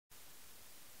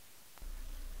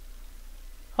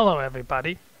Hello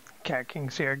everybody, Cat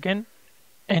Kings here again,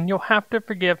 and you'll have to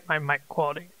forgive my mic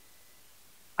quality.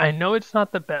 I know it's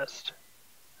not the best.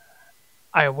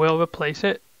 I will replace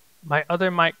it. My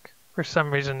other mic, for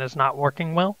some reason, is not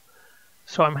working well,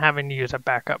 so I'm having to use a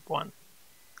backup one.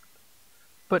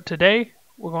 But today,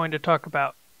 we're going to talk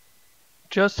about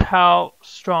just how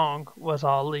strong was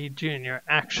Ali Jr.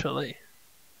 actually.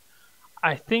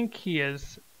 I think he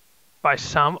is, by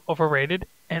some, overrated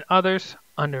and others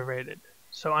underrated.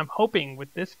 So I'm hoping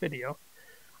with this video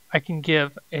I can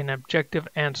give an objective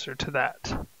answer to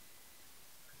that.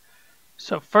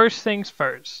 So first things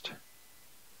first,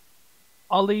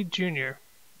 Ali Jr.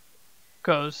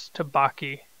 goes to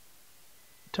Baki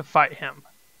to fight him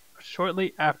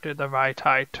shortly after the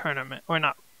Raitai tournament.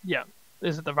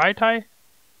 Is it the Raitai?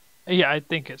 Yeah, I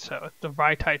think it's so. It's the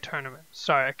Raitai tournament.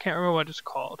 Sorry, I can't remember what it's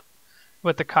called.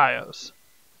 With the Kaios.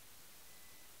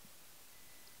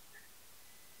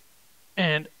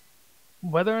 And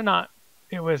whether or not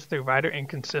it was the writer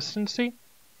inconsistency,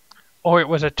 or it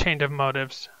was a change of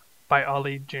motives by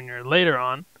Ali Jr. later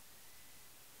on,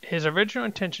 his original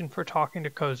intention for talking to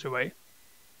Kozue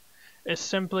is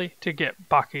simply to get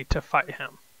Baki to fight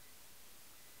him.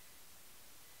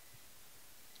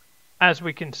 As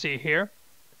we can see here,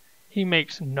 he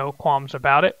makes no qualms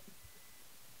about it.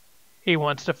 He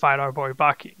wants to fight our boy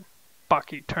Baki.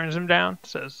 Baki turns him down,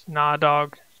 says, "Nah,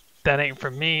 dog, that ain't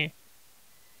for me."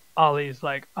 Ali's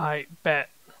like, "I bet."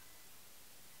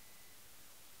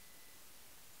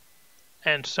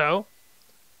 And so,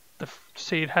 the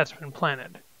seed has been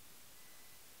planted.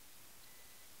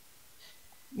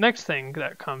 Next thing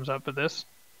that comes up with this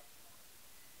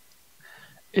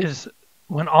is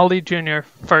when Ali Jr.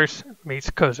 first meets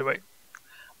Kozue.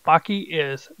 Baki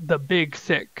is the big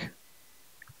thick,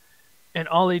 and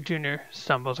Ali Jr.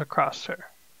 stumbles across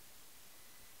her.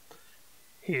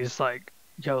 He's like,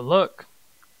 "Yo, look,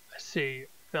 I see you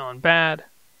feeling bad.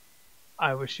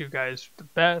 I wish you guys the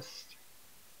best.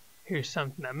 Here's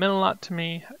something that meant a lot to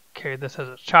me. I carried this as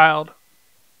a child.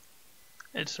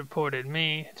 It supported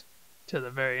me to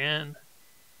the very end.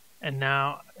 And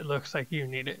now it looks like you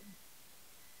need it."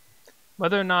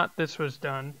 Whether or not this was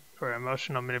done for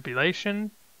emotional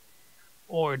manipulation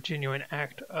or a genuine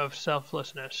act of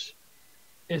selflessness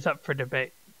is up for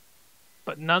debate.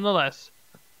 But nonetheless,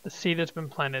 the seed has been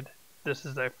planted. This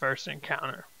is their first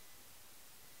encounter.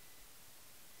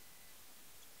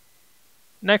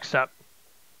 Next up,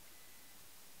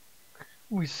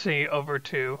 we see over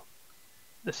to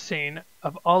the scene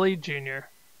of Ali Jr.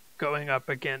 going up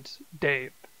against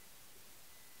Dave.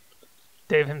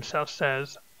 Dave himself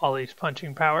says Ali's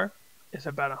punching power is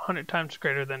about 100 times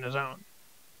greater than his own.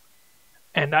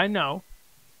 And I know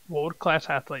world-class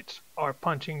athletes are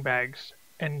punching bags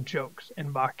and jokes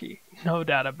in Baki, no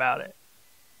doubt about it.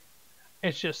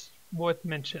 It's just worth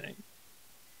mentioning.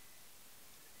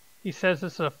 He says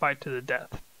this is a fight to the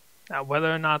death. Now,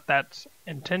 whether or not that's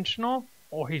intentional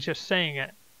or he's just saying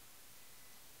it,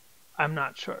 I'm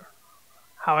not sure.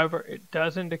 However, it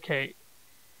does indicate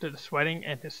through the sweating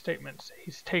and his statements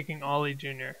he's taking Ali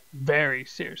Jr. very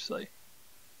seriously.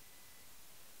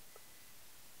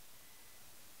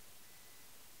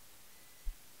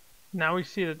 Now we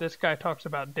see that this guy talks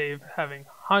about Dave having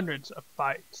hundreds of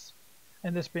fights,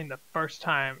 and this being the first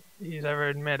time he's ever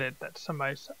admitted that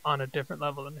somebody's on a different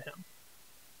level than him.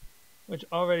 Which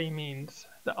already means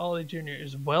that Ali Jr.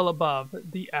 is well above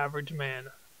the average man.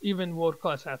 Even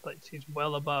world-class athletes, he's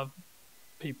well above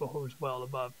people who's well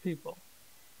above people.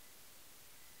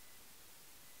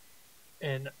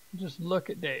 And just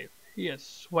look at Dave. He is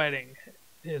sweating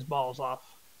his balls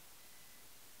off.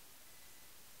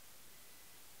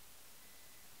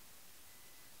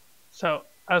 So,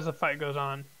 as the fight goes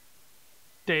on,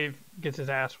 Dave gets his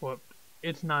ass whooped.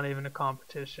 It's not even a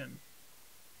competition.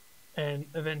 And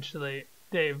eventually,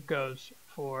 Dave goes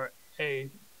for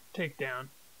a takedown.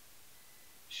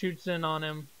 Shoots in on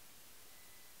him.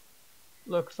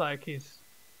 Looks like he's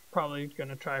probably going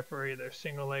to try for either a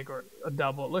single leg or a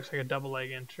double. It looks like a double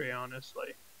leg entry,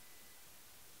 honestly.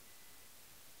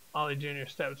 Ali Jr.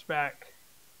 steps back.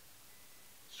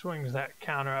 Swings that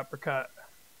counter uppercut.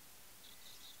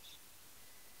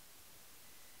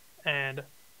 And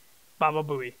Baba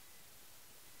Booey.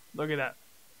 Look at that.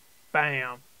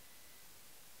 Bam.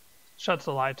 Shuts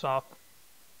the lights off.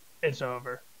 It's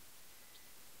over.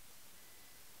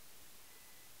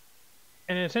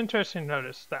 And it's interesting to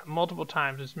notice that multiple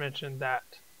times it's mentioned that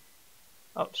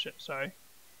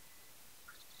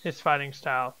his fighting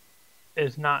style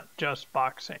is not just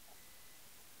boxing.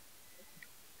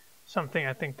 Something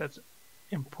I think that's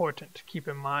important to keep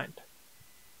in mind.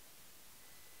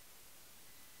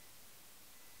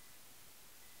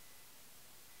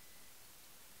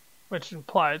 which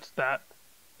implies that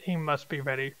he must be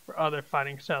ready for other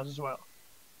fighting styles as well.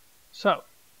 So,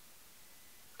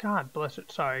 God bless it,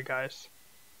 sorry guys.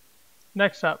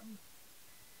 Next up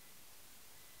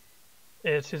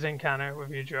is his encounter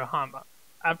with Yujiro Hanma.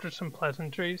 After some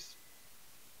pleasantries,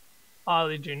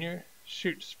 Ali Jr.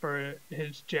 shoots for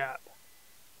his jab,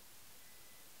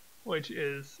 which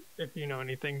is, if you know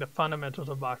anything, the fundamentals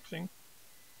of boxing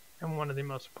and one of the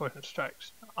most important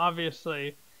strikes.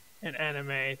 Obviously, in anime,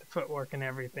 the footwork and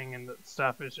everything and the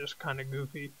stuff is just kind of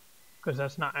goofy, because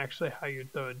that's not actually how you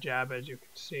throw a jab, as you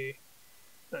can see.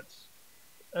 That's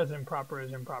as improper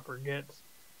gets.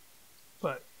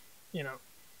 But, you know,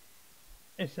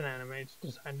 it's an anime, it's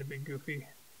designed to be goofy.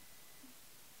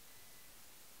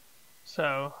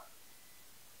 So,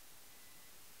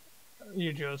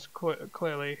 Yujiro's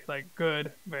clearly, like,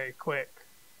 good, very quick.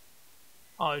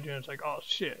 Ali Jr.'s like, oh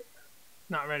shit,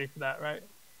 not ready for that, right?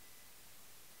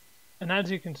 And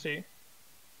as you can see,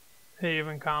 he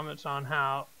even comments on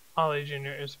how Ali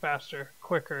Jr. is faster,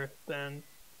 quicker than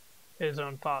his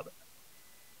own father.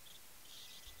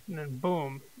 And then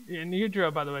boom, and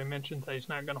Yujiro, by the way, mentions that he's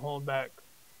not going to hold back.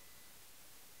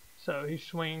 So he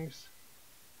swings,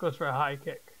 goes for a high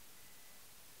kick,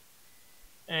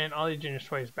 and Ali Jr.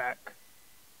 sways back.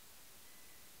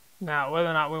 Now, whether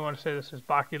or not we want to say this is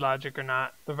Baki logic or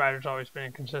not, the writer's always been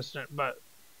inconsistent, but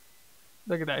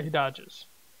look at that, he dodges.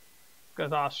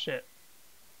 Goes, oh shit.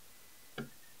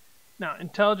 Now,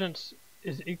 intelligence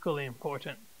is equally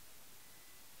important,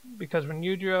 because when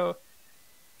Yujiro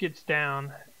gets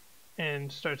down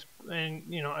and starts, and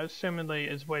you know, assumedly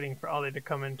is waiting for Ali to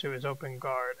come into his open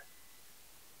guard,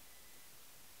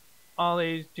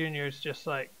 Ali Jr. is just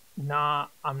like, nah,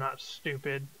 I'm not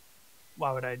stupid,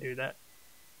 why would I do that?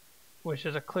 Which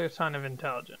is a clear sign of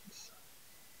intelligence.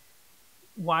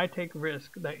 Why take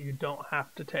risk that you don't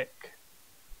have to take?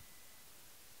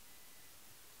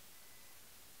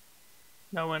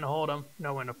 Know when to hold him,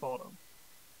 know when to fold him.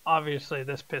 Obviously,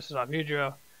 this pisses off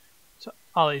Yujiro, so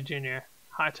Ali Jr.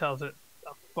 hightails it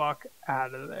the fuck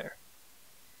out of there.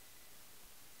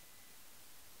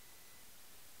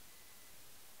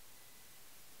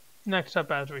 Next up,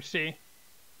 as we see,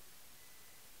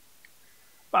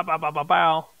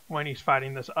 bow, when he's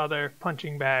fighting this other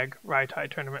punching bag,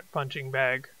 Raitai tournament punching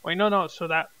bag. Wait, no, so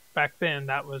that, back then,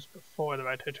 that was before the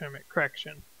Raitai tournament,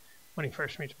 correction, when he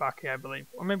first meets Baki, I believe.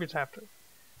 Or maybe it's after.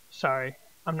 Sorry,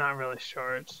 I'm not really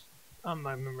sure. It's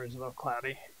my memory's a little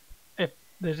cloudy. If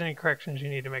there's any corrections you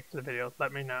need to make to the video,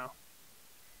 let me know.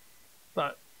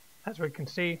 But, as we can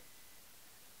see,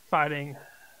 fighting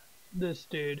this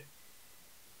dude,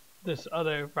 this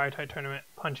other Raitai tournament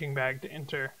punching bag to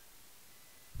enter,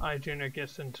 Ali Jr.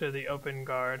 gets into the open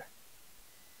guard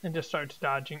and just starts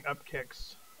dodging up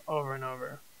kicks over and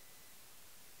over.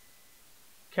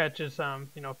 Catches him,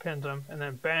 pins him, and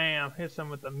then bam, hits him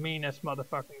with the meanest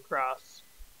motherfucking cross.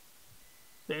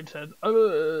 Dude says,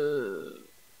 ugh.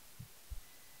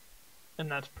 And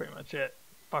that's pretty much it.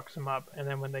 Fucks him up, and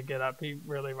then when they get up, he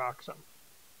really rocks him.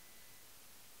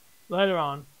 Later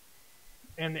on,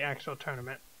 in the actual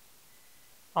tournament,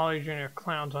 Ali Jr.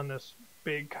 clowns on this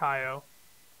big Kyle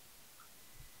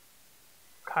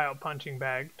punching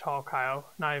bag, tall Kyle,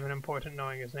 not even important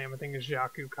knowing his name, I think it's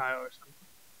Jaku Kyle or something.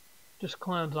 Just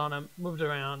clowns on him, moves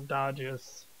around,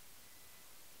 dodges,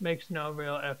 makes no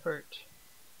real effort.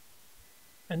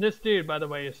 And this dude, by the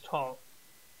way, is tall.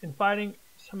 In fighting,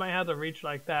 somebody has a reach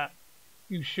like that,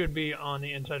 you should be on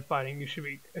the inside fighting. You should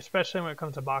be, especially when it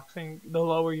comes to boxing, the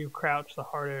lower you crouch, the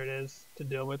harder it is to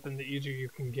deal with and the easier you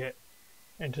can get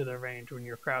into the range when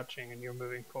you're crouching and you're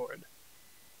moving forward.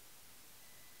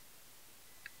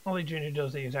 Ali Jr.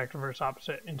 does the exact reverse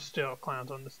opposite and still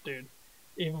clowns on this dude,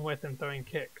 even with him throwing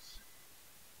kicks.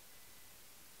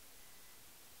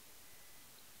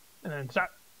 And then zap,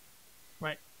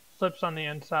 right, slips on the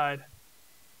inside,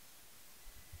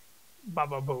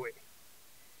 Baba Booey.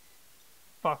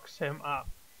 Fucks him up.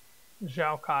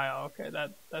 Zhao Kyle, okay,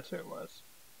 that's who it was.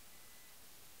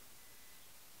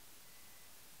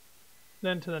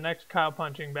 Then to the next Kyle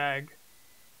punching bag.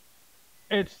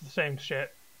 It's the same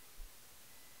shit.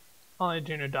 Ali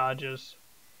Jr. dodges.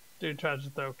 Dude tries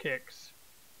to throw kicks.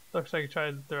 Looks like he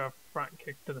tries to throw a front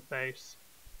kick to the face.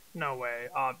 No way,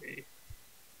 obvi.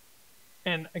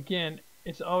 And again,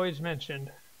 it's always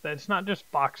mentioned that it's not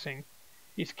just boxing.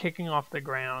 He's kicking off the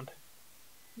ground.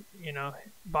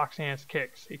 Boxing has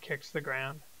kicks. He kicks the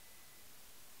ground.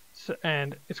 So,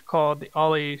 and it's called the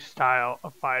Ali style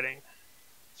of fighting.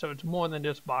 So it's more than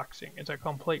just boxing. It's a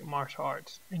complete martial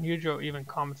arts. And Yujiro even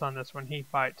comments on this when he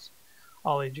fights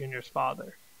Ali Jr.'s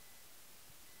father.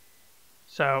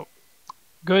 So,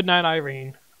 good night,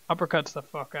 Irene. Uppercuts the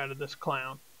fuck out of this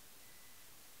clown.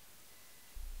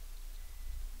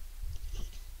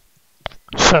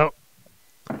 So,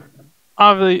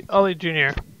 Ollie Jr.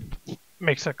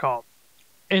 makes a call.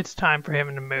 It's time for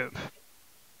him to move.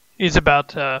 He's about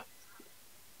to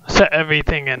set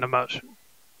everything into motion.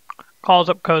 Calls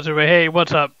up Kozue, hey,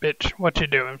 what's up, bitch? What you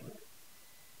doing?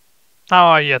 How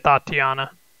are you,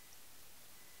 Tatiana?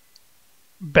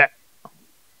 Bet.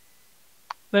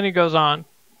 Then he goes on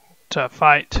to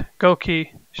fight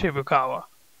Goki Shibukawa.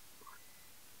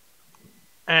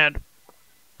 And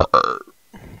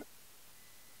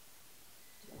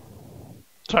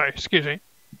sorry, excuse me.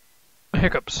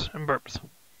 Hiccups and burps.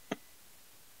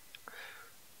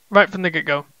 Right from the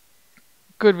get-go.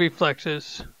 Good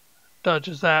reflexes.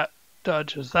 Dodges that.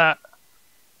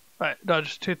 Right,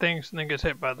 dodges two things and then gets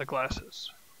hit by the glasses.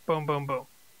 Boom, boom, boom.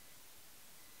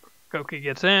 Goki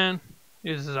gets in,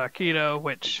 uses Aikido,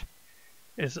 which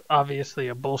is obviously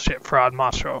a bullshit fraud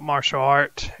martial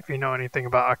art, if you know anything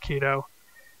about Aikido.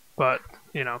 But,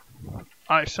 you know,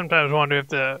 I sometimes wonder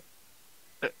if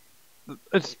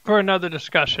it's for another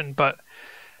discussion, but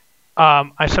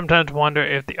I sometimes wonder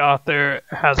if the author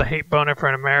has a hate boner for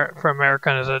America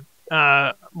and is a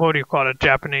what do you call it, a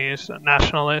Japanese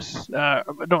nationalist? I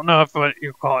don't know what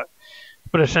you call it,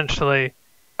 but essentially,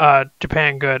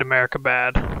 Japan good, America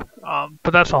bad.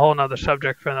 But that's a whole nother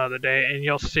subject for another day, and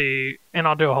you'll see, and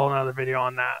I'll do a whole nother video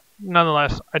on that.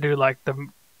 Nonetheless, I do like the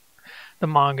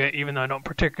manga, even though I don't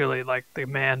particularly like the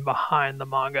man behind the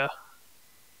manga.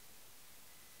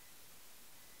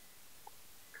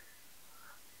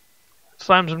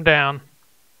 Slams him down.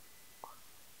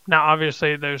 Now,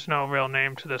 obviously, there's no real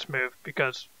name to this move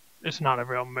because it's not a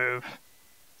real move.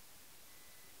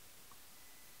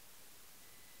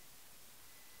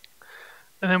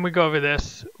 And then we go over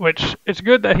this, which it's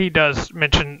good that he does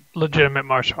mention legitimate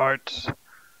martial arts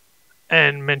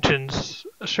and mentions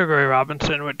Sugar Ray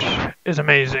Robinson, which is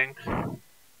amazing.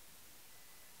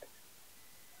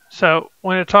 So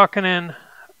when you're talking in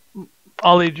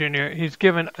Ollie Jr., he's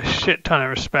given a shit ton of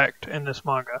respect in this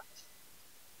manga.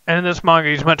 And in this manga,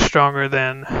 he's much stronger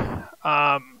than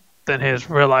his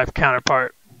real life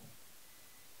counterpart.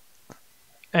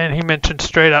 And he mentioned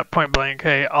straight up, point blank,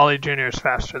 hey, Ollie Jr. is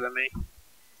faster than me.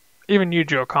 Even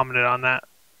Yujo commented on that.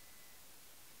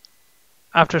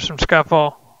 After some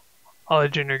scuffle, Ollie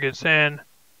Jr. gets in.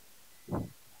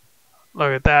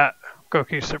 Look at that.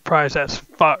 Goki's surprised as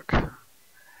fuck.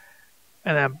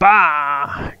 And then,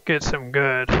 bah! Gets him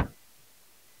good.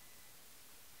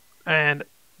 And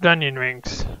Dunyan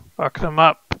rings. Fucks him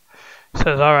up.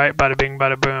 Says, alright, bada bing,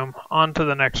 bada boom. On to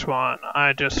the next one.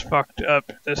 I just fucked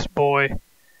up this boy.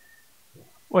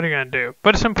 What are you gonna do?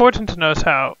 But it's important to notice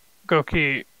how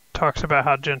Goki talks about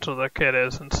how gentle the kid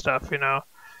is and stuff, you know,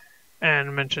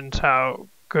 and mentions how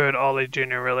good Ollie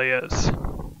Jr. really is.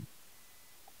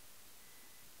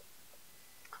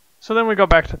 So then we go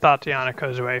back to Tatiana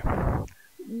Kozue.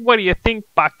 What do you think,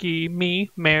 Baki?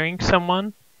 Me marrying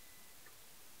someone?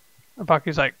 And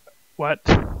Baki's like, what?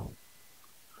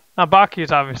 Now Baki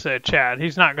is obviously a Chad.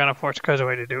 He's not going to force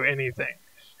Kozue to do anything.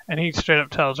 And he straight up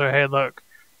tells her, hey, look,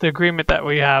 the agreement that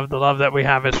we have, the love that we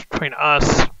have is between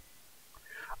us.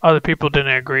 Other people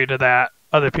didn't agree to that.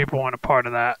 Other people want a part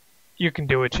of that. You can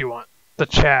do what you want. The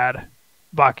Chad,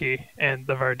 Baki, and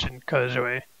the Virgin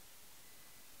Kozue.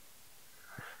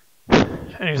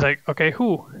 And he's like, okay,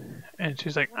 who? And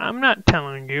she's like, I'm not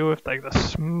telling you, with like the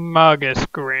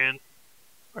smuggest grin.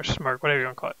 Or smirk, whatever you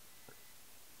want to call it.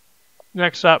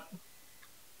 Next up,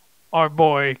 our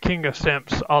boy, King of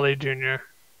Simps, Ollie Jr.,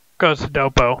 goes to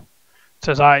Dopo.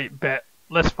 Says, I bet,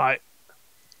 let's fight.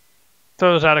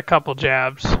 Throws out a couple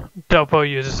jabs. Dopo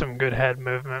uses some good head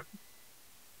movement.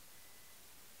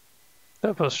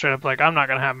 Dopo's straight up like, I'm not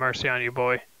going to have mercy on you,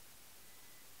 boy.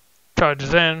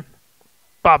 Charges in.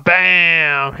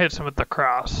 Ba-bam! Hits him with the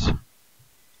cross.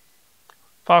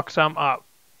 Fucks him up.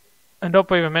 And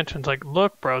Dopo even mentions, like,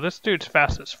 look, bro, this dude's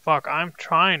fast as fuck. I'm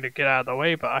trying to get out of the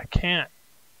way, but I can't.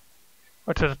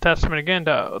 Which is a testament, again,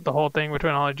 to the whole thing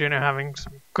between Ollie Jr. having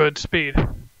some good speed.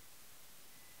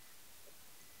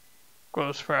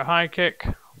 Goes for a high kick.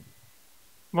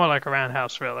 More like a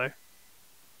roundhouse, really.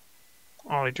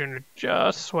 Ollie Jr.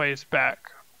 just sways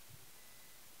back.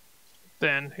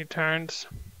 Then he turns.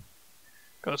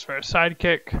 Goes for a side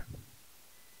kick.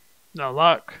 No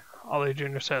luck. Ollie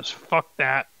Jr. says, fuck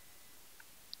that.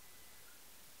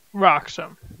 Rocks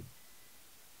him.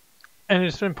 And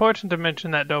it's important to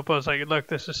mention that Dopo's like, look,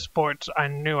 this is sports. I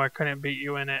knew I couldn't beat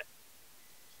you in it.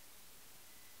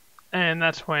 And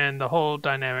that's when the whole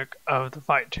dynamic of the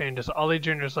fight changes. Ollie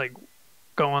Jr.'s like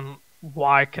going,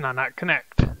 why can I not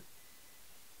connect?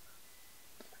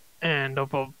 And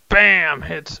Dopo, bam,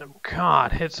 hits him.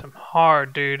 God, hits him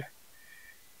hard, dude.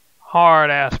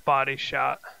 Hard ass body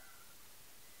shot.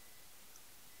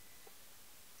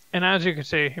 And as you can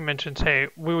see, he mentions, hey,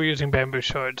 we were using bamboo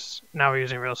swords, now we're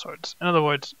using real swords. In other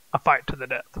words, a fight to the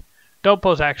death.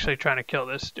 Dopo's actually trying to kill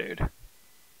this dude.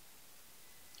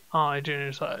 Ollie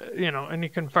Jr.'s like, and he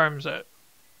confirms it.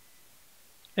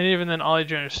 And even then, Ollie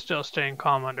Jr. is still staying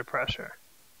calm under pressure.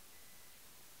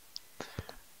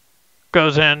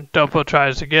 Goes in, Dopo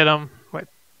tries to get him with,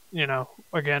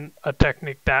 again, a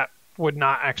technique that would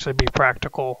not actually be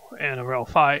practical in a real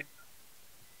fight.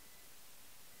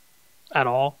 At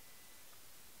all.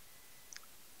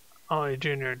 Ollie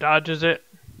Jr. dodges it.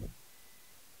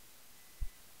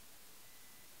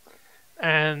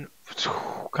 And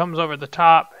comes over the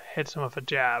top, hits him with a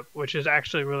jab, which is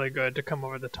actually really good to come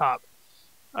over the top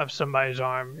of somebody's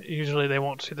arm. Usually they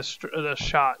won't see the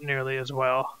shot nearly as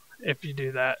well if you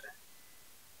do that.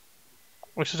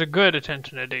 Which is a good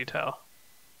attention to detail.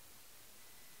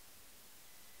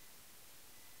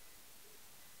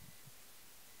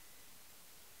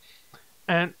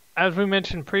 And as we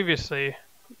mentioned previously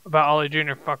about Ollie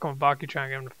Jr. fucking with Baki trying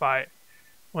to get him to fight,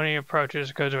 when he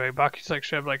approaches, goes away, Baki's like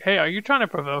straight up like, hey, are you trying to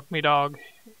provoke me, dog?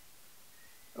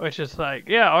 Which is like,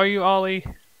 yeah, are you, Ollie?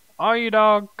 Are you,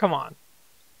 dog? Come on.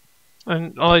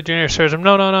 And Ollie Jr. says him,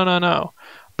 no.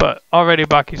 But already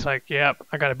Baki's like, yep,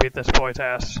 I gotta beat this boy's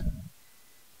ass.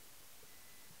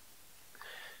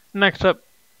 Next up,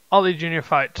 Ollie Jr.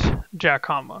 fights Jack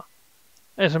Hama.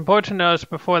 It's important to notice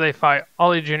before they fight,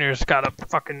 Ollie Jr.'s got a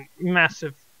fucking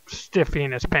massive stiffy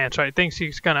in his pants, right? Thinks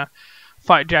he's gonna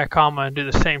fight Jack Hama and do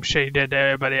the same shit he did to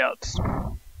everybody else.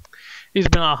 He's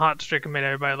been on a hot streak and made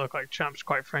everybody look like chumps,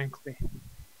 quite frankly.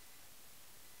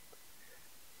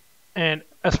 And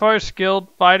as far as skilled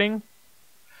fighting,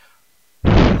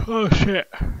 oh shit.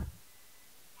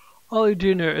 Ollie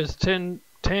Jr. is 10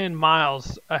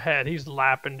 miles ahead. He's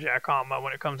lapping Jack Hama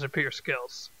when it comes to pure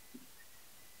skills.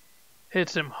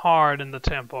 Hits him hard in the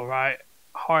temple, right?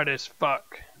 Hard as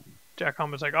fuck. Jack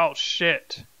Hama's like, oh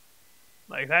shit.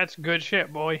 Like, that's good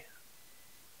shit, boy.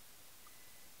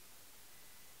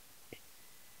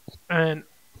 And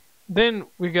then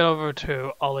we get over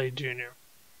to Ali Jr.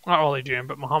 Not Ali Jr.,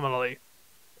 but Muhammad Ali.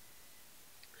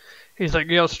 He's like,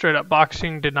 yo, straight up,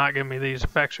 boxing did not give me these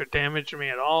effects or damage me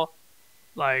at all.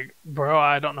 Like, bro,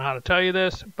 I don't know how to tell you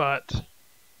this, but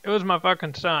it was my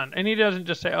fucking son. And he doesn't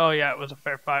just say, oh yeah, it was a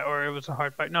fair fight or it was a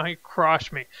hard fight. No, he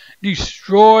crushed me.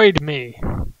 Destroyed me.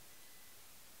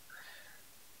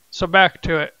 So back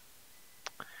to it.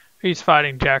 He's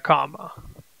fighting Jack Hama.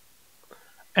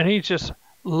 And he's just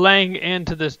laying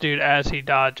into this dude as he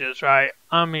dodges, right?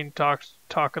 I mean,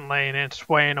 talking laying in,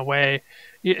 swaying away.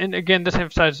 And again, this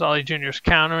emphasizes Ollie Jr.'s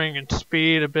countering and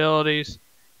speed abilities.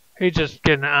 He's just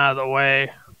getting out of the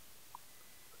way.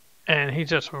 And he's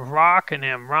just rocking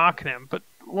him. But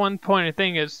one pointed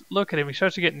thing is, look at him. He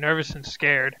starts to get nervous and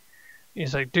scared.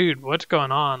 He's like, dude, what's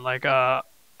going on? Like, I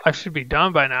should be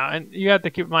done by now. And you have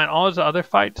to keep in mind, all his other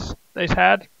fights they've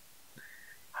had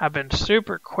have been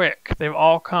super quick. They've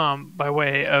all come by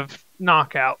way of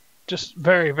knockout, just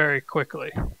very, very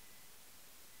quickly.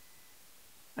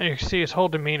 And you can see his whole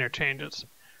demeanor changes.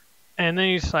 And then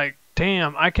he's like,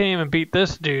 damn, I can't even beat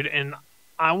this dude, and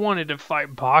I wanted to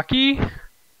fight Baki?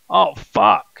 Oh,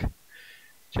 fuck.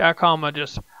 Jack Hama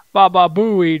just, Baba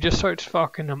Booey, just starts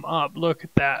fucking him up. Look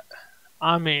at that.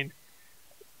 I mean,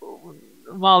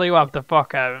 mollywop the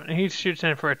fuck out of him. He shoots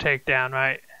in for a takedown,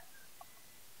 right?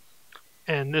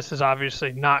 And this is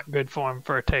obviously not good form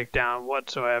for a takedown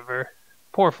whatsoever.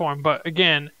 Poor form, but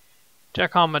again,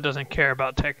 Jack Hama doesn't care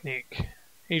about technique.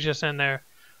 He's just in there,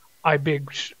 I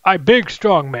big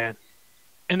strong man.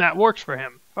 And that works for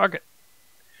him. Fuck it.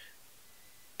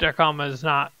 Jack Hama is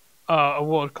not a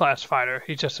world-class fighter.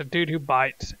 He's just a dude who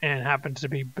bites and happens to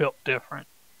be built different.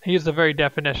 He's the very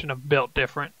definition of built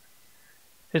different.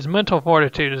 His mental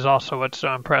fortitude is also what's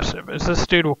so impressive, is this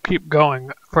dude will keep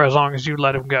going for as long as you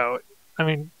let him go. I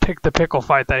mean, take the pickle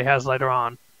fight that he has later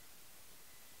on.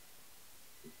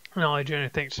 And Ollie Jr.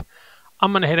 thinks,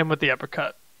 I'm going to hit him with the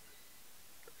uppercut.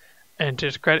 And to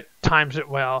his credit, times it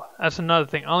well. That's another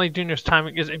thing. Ollie Jr.'s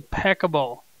timing is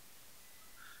impeccable.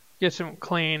 Gets him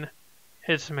clean,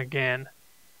 hits him again.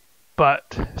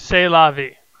 But, c'est la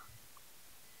vie.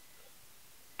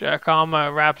 Jack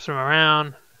Hama wraps him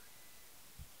around,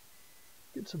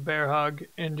 gets a bear hug,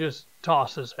 and just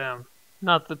tosses him.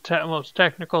 Not the most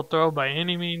technical throw by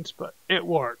any means, but it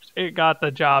works. It got the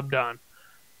job done.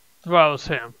 Throws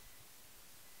him.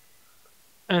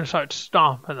 And starts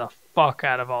stomping the fuck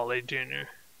out of Ollie Jr.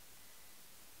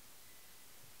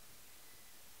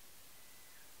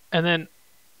 And then,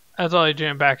 as Ollie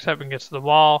Jr. backs up and gets to the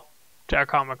wall,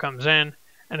 Jack Hama comes in.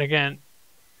 And again,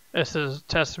 this is a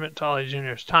testament to Ollie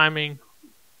Jr.'s timing.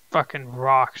 Fucking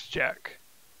rocks Jack.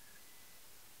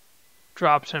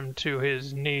 drops him to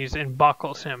his knees and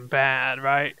buckles him bad,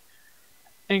 right?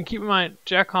 And keep in mind,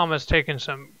 Jack Hama's taken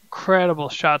some incredible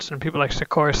shots from people like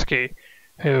Sikorsky,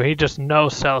 who he just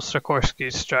no-sells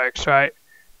Sikorsky's strikes, right?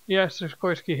 Yes,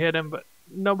 Sikorsky hit him, but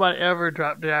nobody ever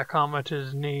dropped Jack Hama to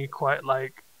his knee quite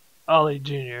like Ali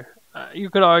Jr.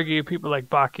 You could argue people like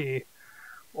Baki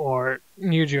or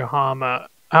Yuji Hama.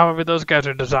 However, those guys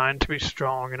are designed to be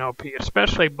strong and OP,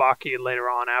 especially Baki later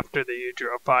on after the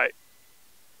Yujiro fight.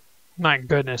 My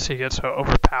goodness, he gets so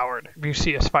overpowered. If you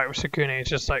see his fight with Sukune, it's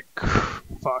just like,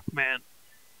 fuck, man.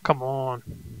 Come on.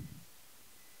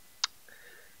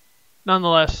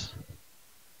 Nonetheless,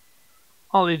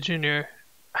 Ali Jr.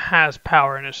 has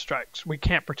power in his strikes. We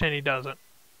can't pretend he doesn't.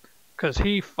 Because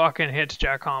he fucking hits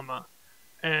Jack Hama.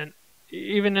 And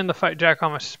even in the fight, Jack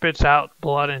Hama spits out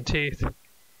blood and teeth.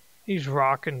 He's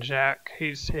rocking Jack.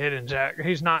 He's hitting Jack.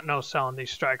 He's not no-selling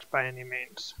these strikes by any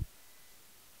means.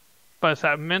 But it's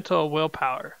that mental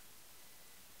willpower.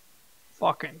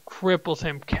 Fucking cripples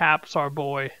him, caps our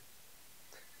boy.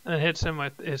 And then hits him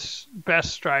with his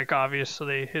best strike,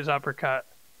 obviously, his uppercut.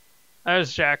 That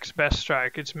is Jack's best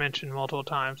strike. It's mentioned multiple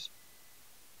times.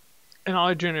 And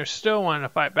Ali Jr. still wanted to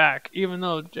fight back, even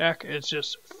though Jack is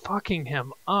just fucking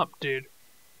him up, dude.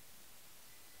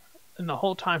 And the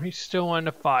whole time he still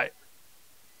wanted to fight.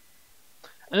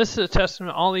 And this is a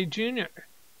testament to Ali Jr.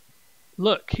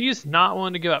 Look, he's not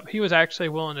willing to give up. He was actually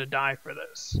willing to die for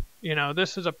this. You know,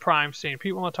 this is a prime scene.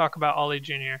 People want to talk about Ali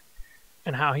Jr.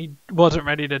 and how he wasn't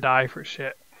ready to die for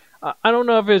shit. I don't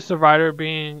know if it's the writer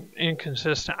being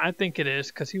inconsistent. I think it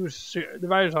is, because the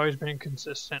writer's always been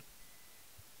inconsistent.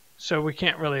 So we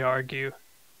can't really argue.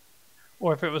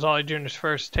 Or if it was Ali Jr.'s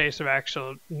first taste of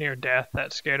actual near death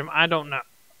that scared him. I don't know.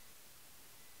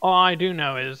 All I do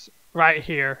know is, right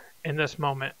here, in this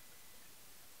moment,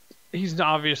 he's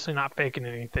obviously not faking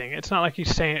anything. It's not like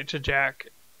he's saying it to Jack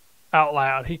out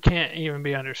loud. He can't even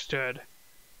be understood.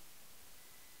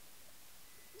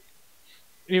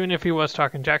 Even if he was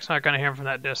talking, Jack's not going to hear him from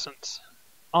that distance.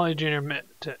 Ali Jr.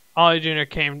 Ali Jr.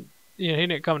 came, he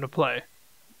didn't come to play.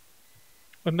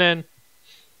 And then,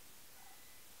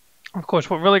 of course,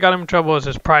 what really got him in trouble was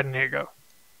his pride and ego.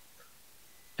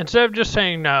 Instead of just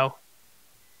saying no,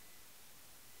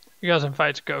 he goes and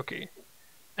fights Goki.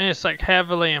 And it's like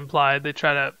heavily implied. They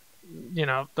try to,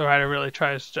 the writer really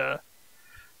tries to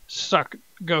suck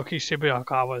Goki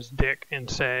Shibuakawa's dick and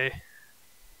say,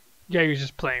 yeah, he's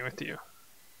just playing with you.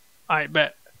 I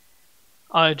bet.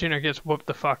 Ali Jr. gets whooped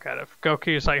the fuck out of.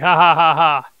 Goki is like, ha ha ha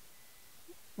ha.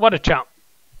 What a chump.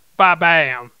 Bye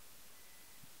bam.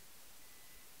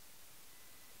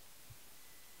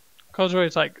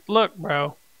 Kozui's like, look,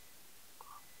 bro.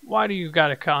 Why do you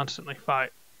gotta constantly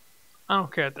fight? I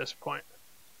don't care at this point.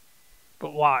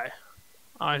 But why?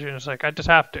 Ali Jr.'s like, I just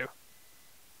have to.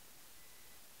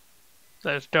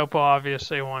 There's Dopo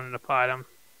obviously wanting to fight him.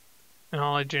 And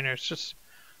Ali Jr.'s just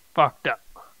fucked up.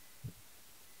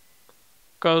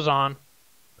 Goes on.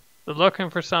 They're looking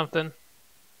for something.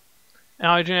 And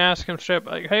Ali Jr. asks him straight,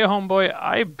 like, hey homeboy,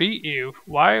 I beat you.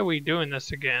 Why are we doing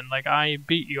this again? Like, I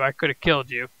beat you. I could have killed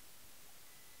you.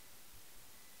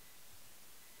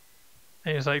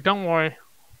 And he's like, don't worry.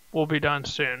 We'll be done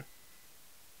soon.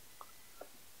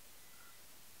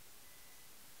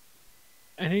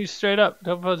 And he's straight up.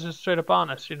 Dopo's just straight up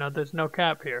honest. There's no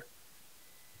cap here.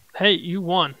 Hey, you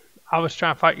won. I was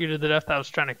trying to fight you to the death. I was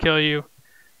trying to kill you.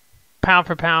 Pound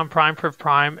for pound, prime for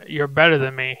prime, you're better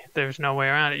than me. There's no way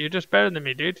around it. You're just better than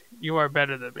me, dude. You are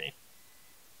better than me.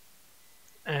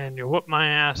 And you whooped my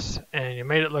ass, and you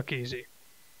made it look easy.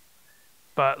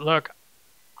 But look,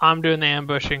 I'm doing the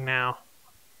ambushing now.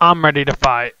 I'm ready to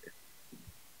fight.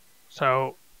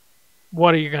 So,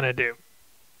 what are you going to do?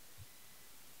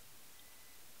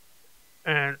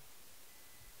 And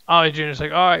Ali Jr.'s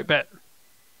like, alright, bet.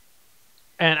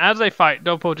 And as they fight,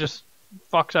 Dopo just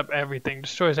fucks up everything,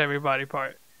 destroys every body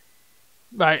part.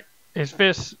 Right? His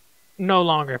fists, no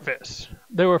longer fists.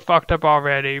 They were fucked up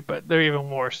already, but they're even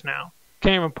worse now.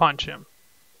 Can't even punch him.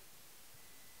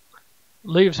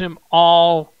 Leaves him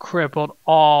all crippled,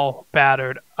 all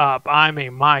battered up. I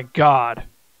mean, my God.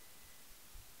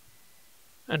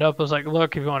 And Dopo's like,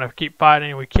 look, if you want to keep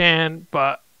fighting, we can,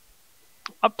 but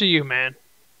up to you, man.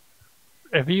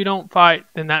 If you don't fight,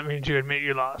 then that means you admit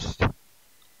you lost.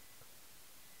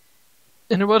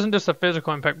 And it wasn't just a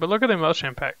physical impact, but look at the emotional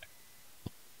impact.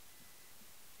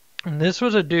 And this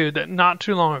was a dude that not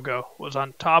too long ago was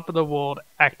on top of the world,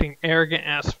 acting arrogant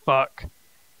as fuck,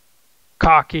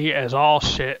 cocky as all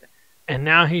shit, and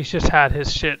now he's just had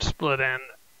his shit split in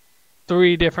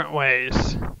 3 different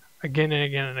ways, again and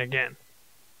again and again.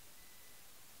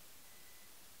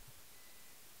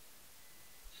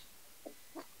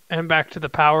 And back to the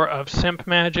power of simp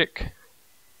magic.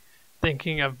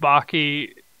 Thinking of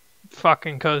Baki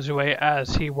fucking Kozue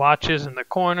as he watches in the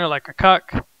corner like a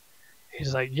cuck.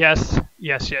 He's like, yes,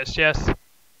 yes, yes, yes.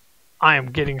 I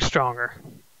am getting stronger.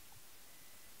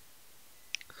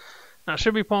 Now, it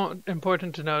should be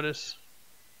important to notice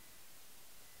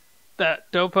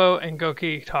that Doppo and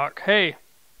Goki talk, hey,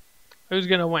 who's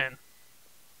going to win?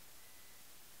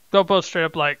 Doppo's straight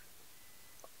up like,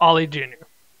 Ollie Jr.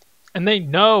 And they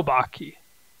know Baki.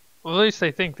 Well, at least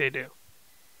they think they do.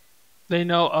 They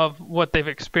know of what they've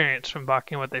experienced from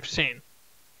Baki and what they've seen.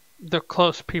 They're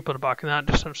close people to Baki, not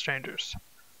just some strangers.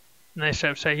 And they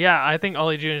straight up say, yeah, I think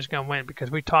Ollie Jr. is going to win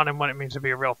because we taught him what it means to be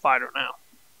a real fighter now.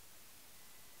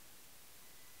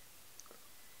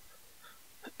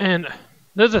 And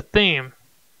there's a theme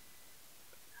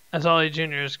as Ollie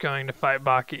Jr. is going to fight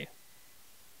Baki.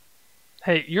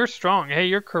 Hey, you're strong. Hey,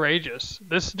 you're courageous.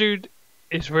 This dude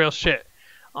is real shit.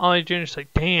 Ollie Jr.'s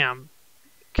like, damn,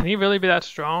 can he really be that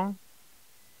strong?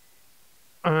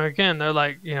 And again, they're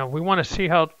like, you know, we want to see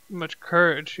how much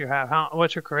courage you have.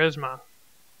 What's your charisma?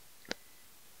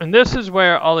 And this is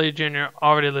where Ollie Jr.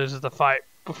 already loses the fight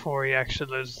before he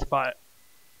actually loses the fight.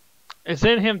 It's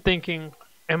in him thinking,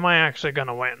 am I actually going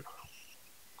to win?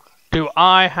 Do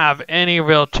I have any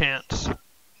real chance?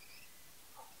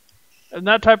 And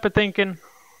that type of thinking,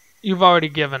 you've already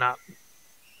given up.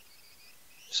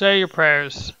 Say your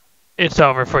prayers. It's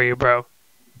over for you, bro.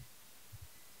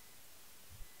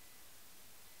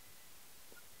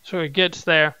 So he gets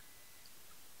there.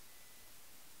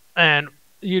 And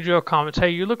Yujiro comments,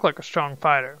 hey, you look like a strong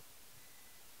fighter.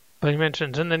 But he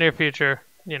mentions in the near future,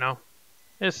 you know,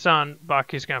 his son,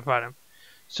 Baki's going to fight him.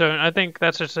 So I think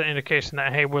that's just an indication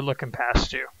that, hey, we're looking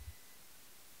past you.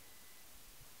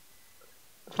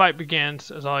 The fight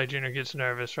begins as Ollie Jr. gets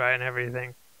nervous, right, and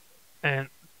everything. And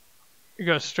he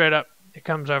goes straight up. He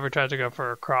comes over, tries to go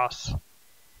for a cross.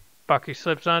 Baki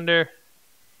slips under.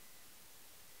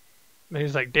 And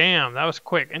he's like, damn, that was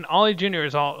quick. And Ollie Jr.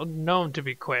 is all known to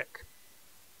be quick.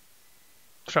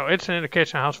 So it's an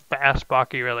indication of how fast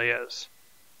Baki really is.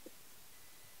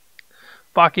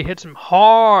 Baki hits him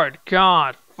hard.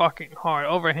 God, fucking hard.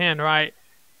 Overhand, right?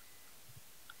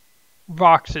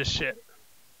 Rocks his shit.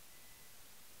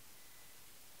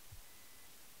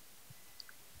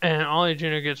 And Ollie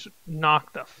Jr. gets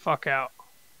knocked the fuck out.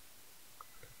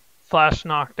 Flash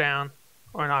knockdown.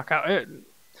 Or knockout.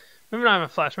 Maybe not even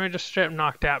flash. Maybe just straight up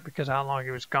knocked out because of how long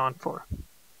he was gone for.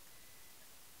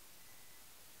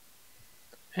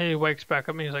 And he wakes back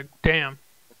up and he's like, damn.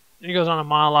 And he goes on a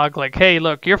monologue like, hey,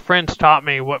 look, your friends taught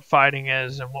me what fighting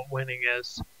is and what winning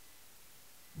is.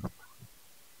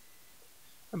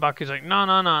 And Baki's like,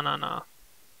 no.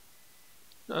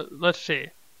 Let's see.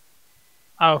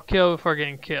 I'll kill before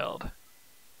getting killed.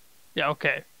 Yeah,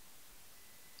 okay.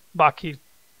 Baki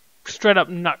straight up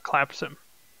nut claps him.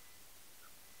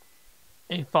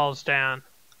 And he falls down.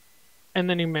 And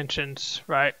then he mentions,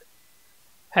 right,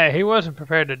 hey, he wasn't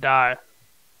prepared to die.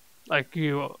 Like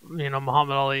you know,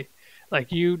 Muhammad Ali.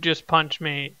 Like, you just punched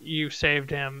me, you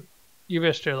saved him, you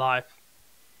risked your life.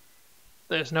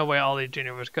 There's no way Ollie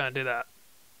Jr. was going to do that.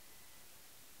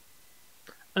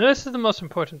 And this is the most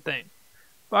important thing.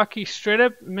 Baki straight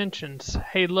up mentions,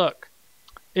 hey, look,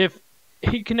 if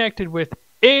he connected with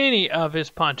any of his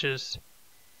punches,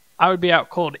 I would be out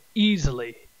cold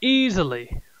easily.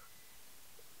 Easily.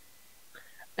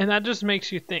 And that just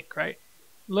makes you think, right?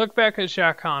 Look back at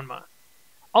Jack Hanma.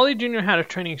 Ollie Jr. had a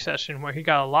training session where he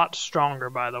got a lot stronger,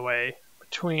 by the way,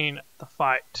 between the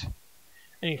fight.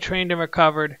 And he trained and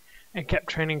recovered and kept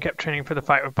training for the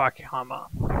fight with Baki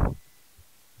Hanma.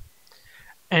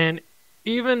 And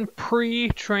even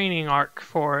pre-training arc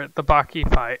for the Baki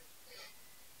fight,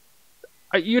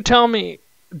 you tell me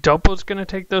Doppo's going to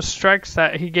take those strikes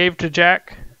that he gave to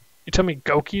Jack? You tell me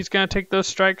Goki's going to take those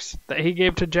strikes that he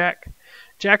gave to Jack?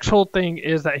 Jack's whole thing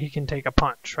is that he can take a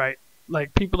punch, right?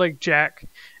 Like, people like Jack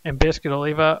and Biscuit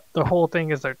Oliva, the whole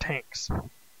thing is they're tanks.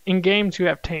 In games, you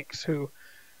have tanks who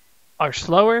are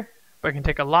slower, but can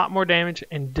take a lot more damage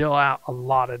and deal out a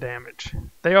lot of damage.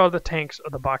 They are the tanks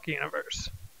of the Baki universe.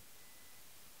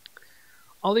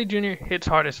 Ollie Jr. hits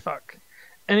hard as fuck.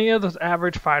 Any of those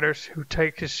average fighters who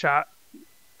take his shot,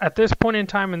 at this point in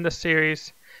time in this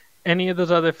series, any of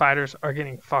those other fighters are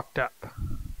getting fucked up.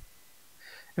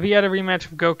 If he had a rematch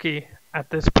of Goki at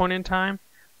this point in time,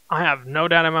 I have no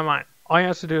doubt in my mind. All he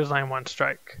has to do is land one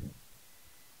strike.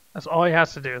 That's all he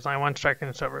has to do is land one strike and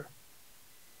it's over.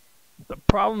 The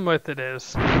problem with it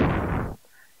is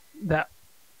that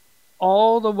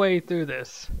all the way through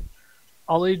this,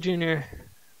 Ollie Jr.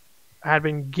 had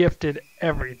been gifted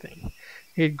everything.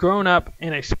 He had grown up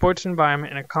in a sports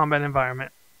environment, in a combat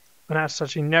environment, and as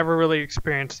such, he never really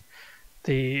experienced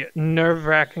the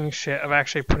nerve-wracking shit of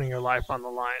actually putting your life on the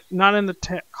line. Not in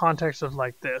the context of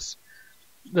like this.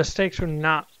 The stakes were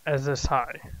not as this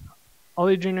high.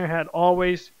 Ollie Jr. had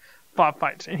always fought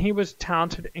fights, and he was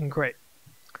talented and great.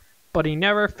 But he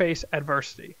never faced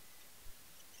adversity.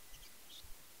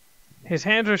 His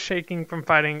hands were shaking from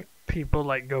fighting people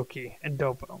like Goki and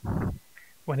Dopo,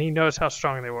 when he knows how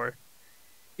strong they were.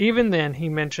 Even then, he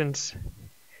mentions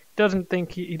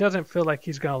he doesn't feel like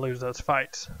he's going to lose those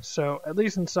fights. So, at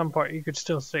least in some part, he could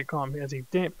still stay calm because he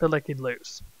didn't feel like he'd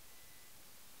lose.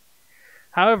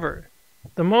 However,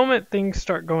 the moment things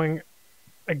start going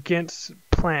against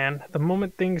plan, the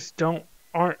moment things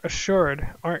aren't assured,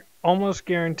 aren't almost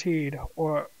guaranteed,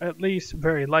 or at least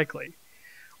very likely,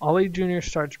 Ollie Jr.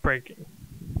 starts breaking.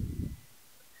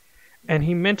 And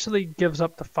he mentally gives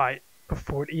up the fight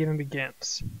before it even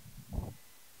begins.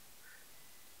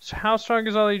 So how strong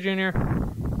is Ollie Jr.?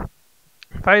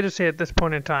 If I had to say at this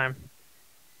point in time,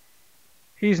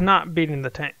 he's not beating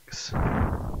the tanks.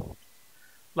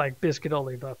 Like Biscuit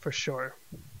Oliva for sure.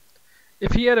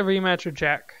 If he had a rematch with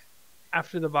Jack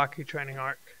after the Baki training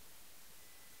arc,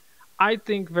 I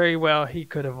think very well he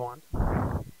could have won.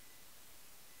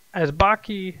 As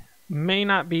Baki may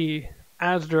not be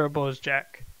as durable as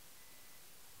Jack,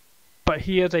 but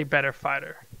he is a better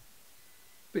fighter.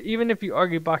 But even if you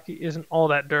argue Baki isn't all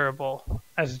that durable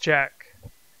as Jack,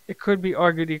 it could be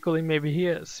argued equally maybe he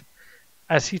is,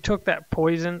 as he took that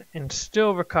poison and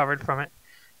still recovered from it,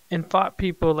 and fought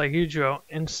people like Yujiro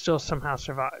and still somehow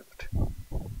survived.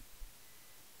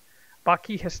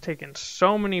 Baki has taken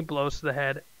so many blows to the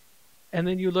head, and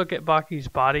then you look at Baki's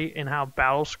body and how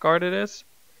battle-scarred it is.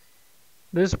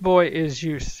 This boy is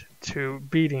used to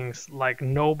beatings like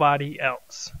nobody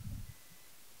else.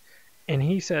 And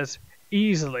he says,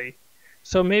 easily.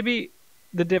 So maybe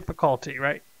the difficulty,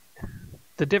 right?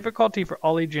 The difficulty for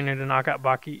Ollie Jr. to knock out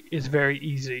Baki is very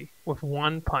easy with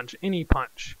one punch, any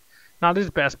punch. Not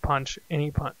his best punch, any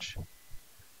punch.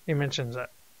 He mentions that.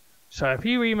 So if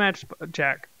he rematched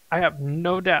Jack, I have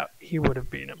no doubt he would have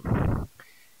beaten him.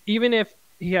 Even if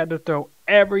he had to throw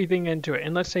everything into it,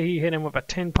 and let's say he hit him with a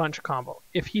 10-punch combo,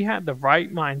 if he had the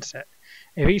right mindset,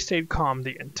 if he stayed calm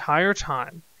the entire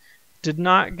time, did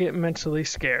not get mentally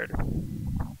scared,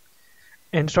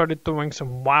 and started throwing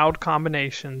some wild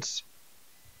combinations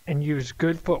and used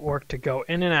good footwork to go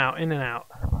in and out,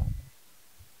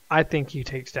 I think he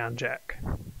takes down Jack.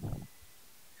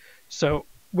 So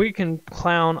we can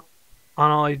clown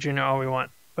on Ollie Jr. all we want,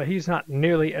 but he's not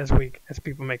nearly as weak as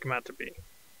people make him out to be.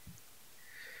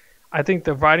 I think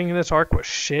the writing in this arc was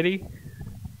shitty,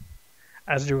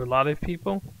 as do a lot of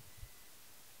people.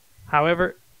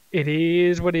 However, it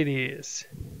is what it is.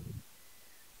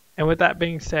 And with that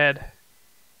being said,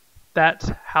 that's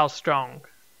how strong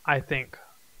I think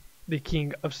the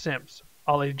King of Simps,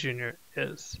 Ollie Jr.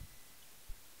 is.